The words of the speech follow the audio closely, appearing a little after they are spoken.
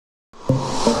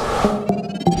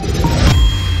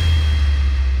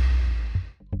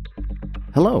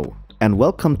Hello, and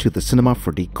welcome to the Cinema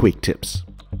 4D Quick Tips.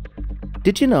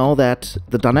 Did you know that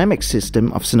the dynamic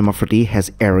system of Cinema 4D has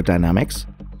aerodynamics?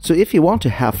 So if you want to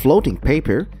have floating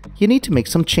paper, you need to make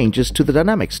some changes to the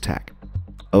dynamics tag.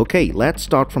 Okay, let's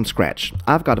start from scratch.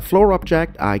 I've got a floor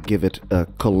object, I give it a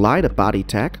collider body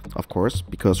tag, of course,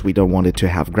 because we don't want it to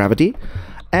have gravity.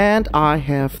 And I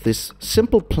have this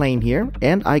simple plane here,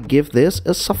 and I give this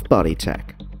a soft body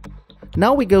tag.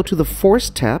 Now we go to the Force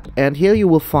tab, and here you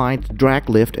will find drag,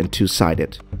 lift, and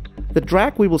two-sided. The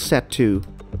drag we will set to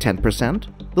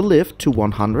 10%, the lift to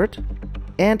 100,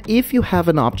 and if you have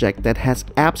an object that has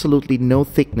absolutely no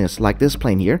thickness like this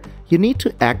plane here, you need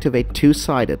to activate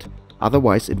two-sided,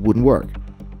 otherwise it wouldn't work.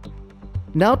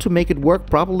 Now to make it work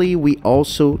properly, we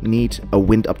also need a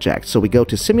wind object. So we go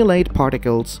to Simulate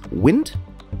Particles, Wind,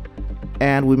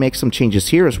 and we make some changes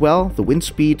here as well. The wind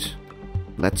speed,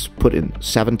 let's put in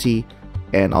 70,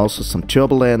 and also some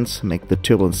turbulence, make the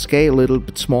turbulence scale a little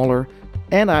bit smaller,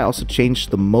 and I also changed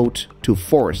the mode to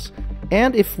force.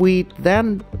 And if we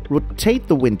then rotate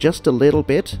the wind just a little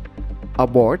bit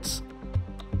upwards,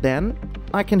 then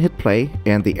I can hit play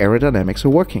and the aerodynamics are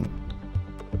working.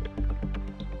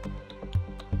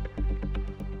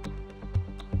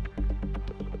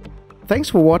 Thanks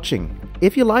for watching.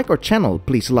 If you like our channel,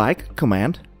 please like,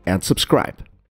 comment, and subscribe.